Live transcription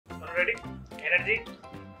ready? Energy.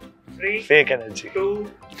 3. Fake energy. 2.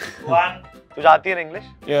 1. तुझे आती है इंग्लिश?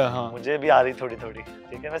 Yeah, हाँ. मुझे भी आ रही थोड़ी थोड़ी.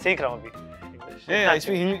 ठीक है, मैं सीख रहा हूँ अभी. Yeah, I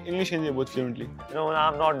speak English and both fluently. No,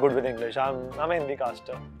 I'm not good with English. I'm a Hindi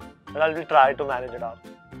caster, but I'll try to manage it out.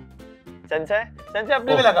 Sensei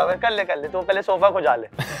अपने भी लगा हुआ है. कर ले. तो पहले सोफा को जा ले.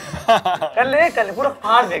 कर ले. पूरा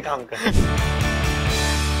फाड़ दे काम कर.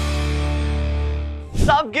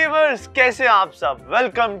 सब गेमर्स कैसे हैं आप सब?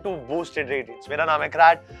 Welcome to boosted radiance. मेरा नाम है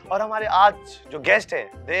क्रैट और हमारे आज जो गेस्ट हैं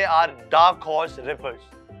they are dark horse reapers.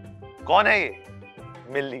 कौन है ये?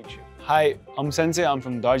 मिल लीजिए. Hi, I'm Sensei. I'm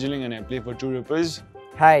from Darjeeling and I play for Two Rippers.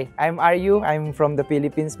 Hi, I'm Aryu. I'm from the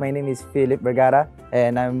Philippines. My name is Philip Vergara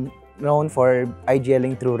and I'm known for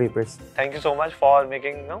IGLing through Rippers. Thank you so much for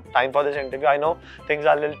making time for this interview. I know things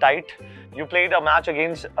are a little tight. You played a match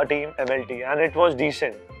against a team, MLT, and it was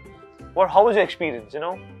decent. How was your experience?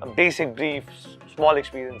 A basic, brief, small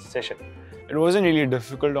experience session. It wasn't really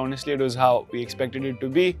difficult, honestly. It was how we expected it to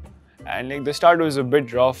be. And the start was a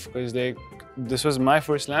bit rough because this was my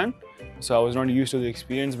first LAN. So I was not used to the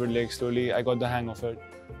experience, but slowly I got the hang of it.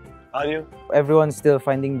 Are you? Everyone's still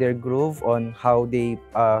finding their groove on how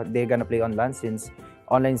they're gonna play on LAN, since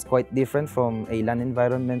online is quite different from a LAN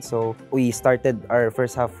environment. So we started our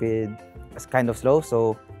first half with kind of slow.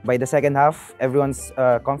 So by the second half, everyone's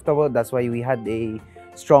comfortable. That's why we had a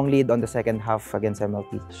strong lead on the second half against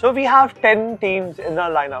MLT. So we have 10 teams in our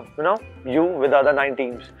lineup. You with the other 9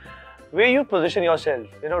 teams. Where you position yourself?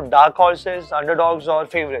 Dark horses, underdogs, or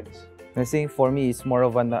favorites? I think for me, it's more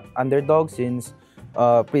of an underdog, since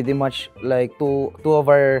pretty much like two of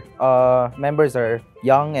our members are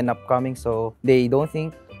young and upcoming, so they don't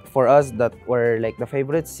think for us that we're like the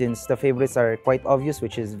favorites, since the favorites are quite obvious,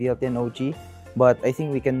 which is VLT and OG. But I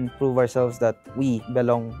think we can prove ourselves that we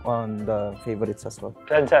belong on the favorites as well.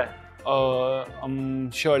 Sensei?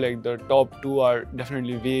 I'm sure the top 2 are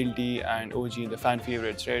definitely VLT and OG, the fan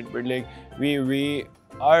favorites, right? But we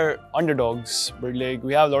are underdogs, but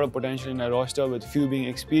we have a lot of potential in our roster, with few being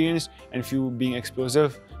experienced and few being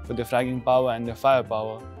explosive for the fragging power and the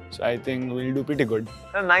firepower. So I think we'll do pretty good.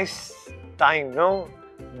 A nice time,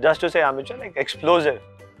 just to say amateur, explosive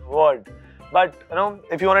word. But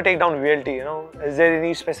if you want to take down VLT, is there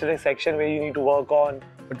any specific section where you need to work on?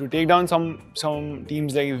 But to take down some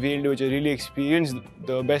teams like VLT which are really experienced,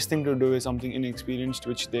 the best thing to do is something inexperienced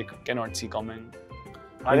which they cannot see coming.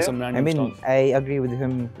 I agree with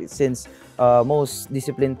him, since most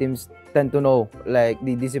disciplined teams tend to know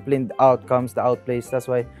the disciplined outcomes, the outplays. That's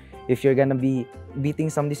why if you're gonna be beating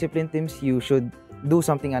some disciplined teams, you should do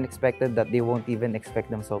something unexpected that they won't even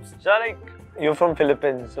expect themselves. So you're from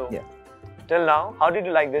Philippines, so yeah. Till now, how did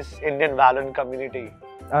you like this Indian Valorant community?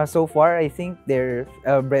 So far, I think they're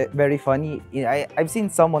very funny. I've seen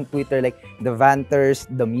some on Twitter, the Vanters,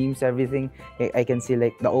 the memes, everything. I can see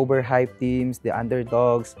the overhyped teams, the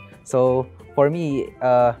underdogs. So for me,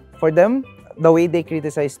 for them, the way they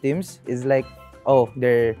criticize teams is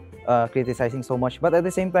they're criticizing so much. But at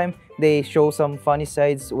the same time, they show some funny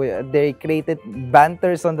sides. They created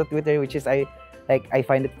banters on the Twitter, which is I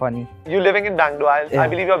find it funny. You living in Bangalore, yeah. I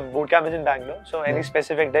believe your bootcamp is in Bangalore. So any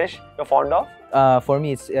specific dish you're fond of? For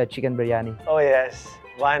me, it's chicken biryani. Oh yes,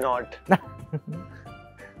 why not?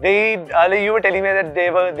 You were telling me that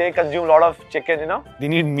they consume a lot of chicken, They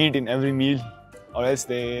need meat in every meal, or else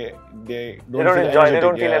they don't enjoy. They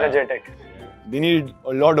don't feel energetic. They need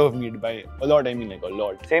a lot of meat. By a lot, I mean a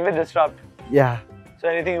lot. Same with Disrupt. Yeah. So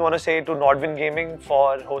anything you want to say to Nodwin Gaming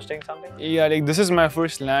for hosting something? Yeah, this is my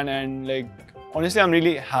first LAN, and honestly, I'm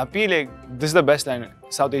really happy. This is the best LAN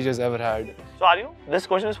South Asia's ever had. So Aryu, this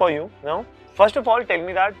question is for you. First of all, tell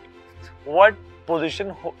me that what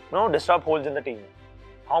position Disrupt holds in the team.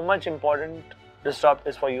 How much important Disrupt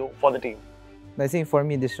is for you, for the team? I think for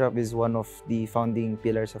me, Disrupt is one of the founding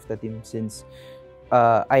pillars of the team, since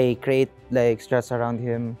I create strats around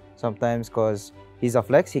him sometimes, because he's a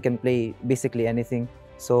flex. He can play basically anything.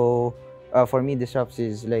 So for me, Disrupt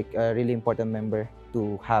is a really important member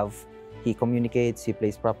to have. He communicates, he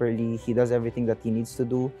plays properly, he does everything that he needs to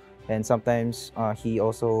do, and sometimes he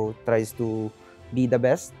also tries to be the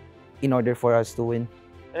best in order for us to win.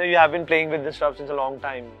 You have been playing with Disrupt since a long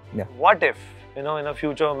time. Yeah. What if, in the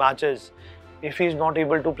future matches, if he's not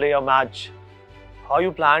able to play a match, how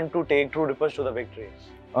you plan to take True Rippers to the victory?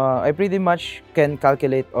 I pretty much can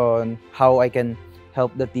calculate on how I can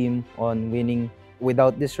help the team on winning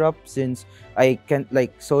without Disrupt, since I can't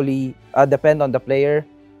solely depend on the player.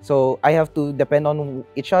 So I have to depend on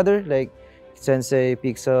each other, Sensei,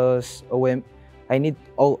 Pixels, OM.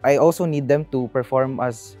 I also need them to perform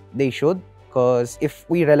as they should, because if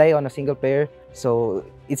we rely on a single player, So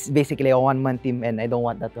it's basically a one-man team, and I don't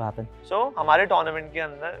want that to happen. So हमारे tournament के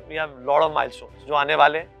अंदर we have lot of milestones जो आने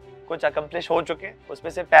वाले कुछ accomplish हो चुके हैं,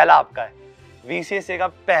 उसमें से पहला आपका है VCSA का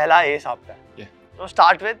पहला ace आपका है. Yeah. So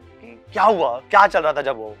start with कि क्या हुआ, क्या चल रहा था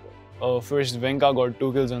जब वो? First, Venka got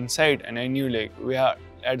 2 kills on site, and I knew like we are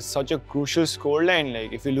at such a crucial scoreline.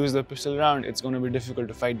 Like if we lose the pistol round, it's going to be difficult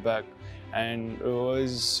to fight back. And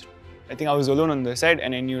I think I was alone on the side,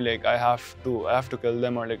 and I knew like I have to kill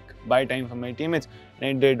them or like buy time for my teammates. And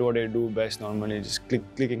I did what I do best normally, just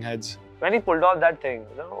clicking heads. When he pulled off that thing,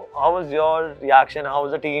 you know, how was your reaction? How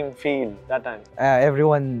was the team feel that time?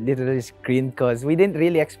 Everyone literally screamed because we didn't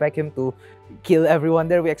really expect him to kill everyone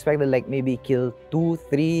there. We expected like maybe kill 2,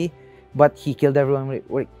 3, but he killed everyone.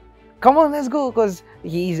 We're like, come on, let's go, because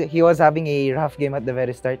he was having a rough game at the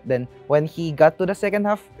very start. Then when he got to the second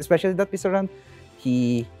half, especially that pistol round,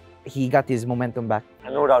 he got his momentum back.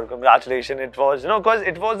 And no doubt, congratulations. It was, you know, because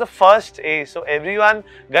it was the first ace, so everyone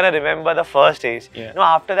gonna remember the first ace. Yeah. You know,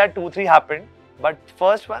 after that 2, 3 happened, but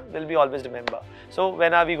first one will be always remember. So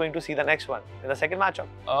when are we going to see the next one in the second matchup?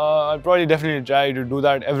 I'll probably definitely try to do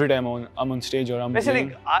that every time I'm on stage or I'm Basically,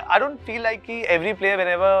 playing. I don't feel like every player,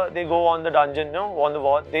 whenever they go on the dungeon, you know, on the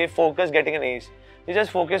wall, they focus getting an ace. They're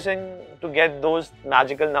just focusing to get those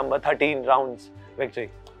magical number 13 rounds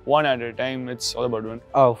victory. One at a time, it's all about one.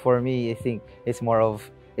 Oh, for me, I think it's more of,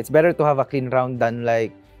 it's better to have a clean round than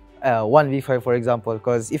like 1v5, for example,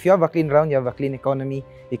 because if you have a clean round, you have a clean economy,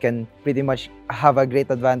 you can pretty much have a great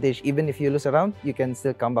advantage. Even if you lose a round, you can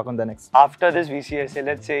still come back on the next. After this VCSA,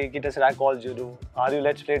 let's say Kitasrak calls you to Aryu,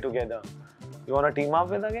 let's play together. You want to team up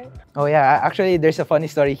with again? Oh yeah, actually there's a funny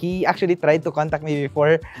story. He actually tried to contact me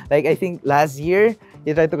before, like I think last year,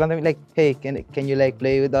 he tried to contact me like, hey, can you like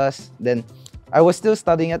play with us? Then I was still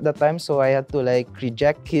studying at that time, so I had to like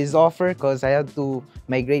reject his offer because I had to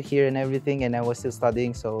migrate here and everything, and I was still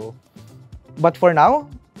studying. So, but for now,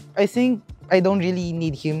 I think I don't really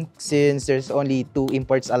need him since there's only 2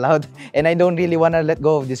 imports allowed, and I don't really want to let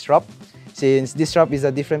go of Disrupt since Disrupt is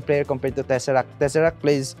a different player compared to Tesseract. Tesseract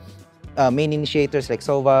plays main initiators like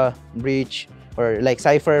Sova, Breach, or like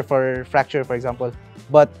Cypher for Fracture, for example.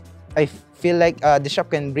 But I feel like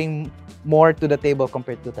Disrupt can bring more to the table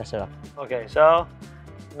compared to Tesseract. Okay, so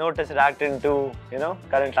no Tesseract into, you know,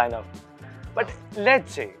 current lineup. But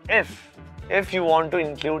let's say if you want to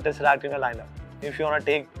include Tesseract in a lineup, if you want to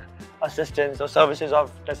take assistance or services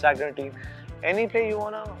of Tesseract in a team, any player you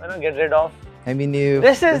want to get rid of? I mean, if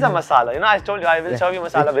this is the masala. You know, I told you I will serve you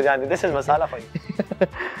masala biryani. This is masala for you.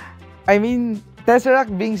 I mean,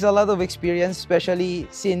 Tesseract brings a lot of experience, especially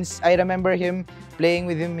since I remember him playing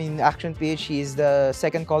with him in Action PH. He's the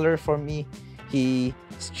second caller for me. He's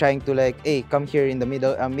trying to like, hey, come here in the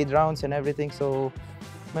mid rounds and everything. So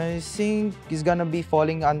I think he's gonna be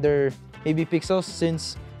falling under maybe Pixels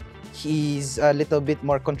since he's a little bit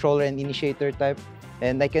more controller and initiator type,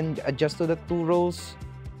 and I can adjust to the 2 roles.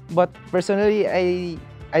 But personally,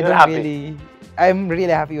 I'm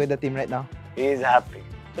really happy with the team right now. He is happy.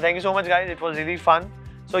 So thank you so much, guys. It was really fun.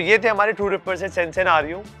 So ये थे हमारे True Rippers से Kaizen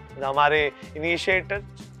Aryu, हमारे initiator,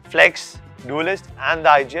 flex, duelist and the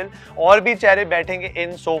IGL. और भी चेहरे बैठेंगे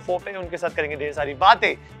इन सोफों पे, उनके साथ करेंगे ढेर सारी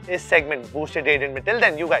बातें इस segment boosted agent में. Till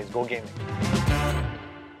then, you guys go gaming.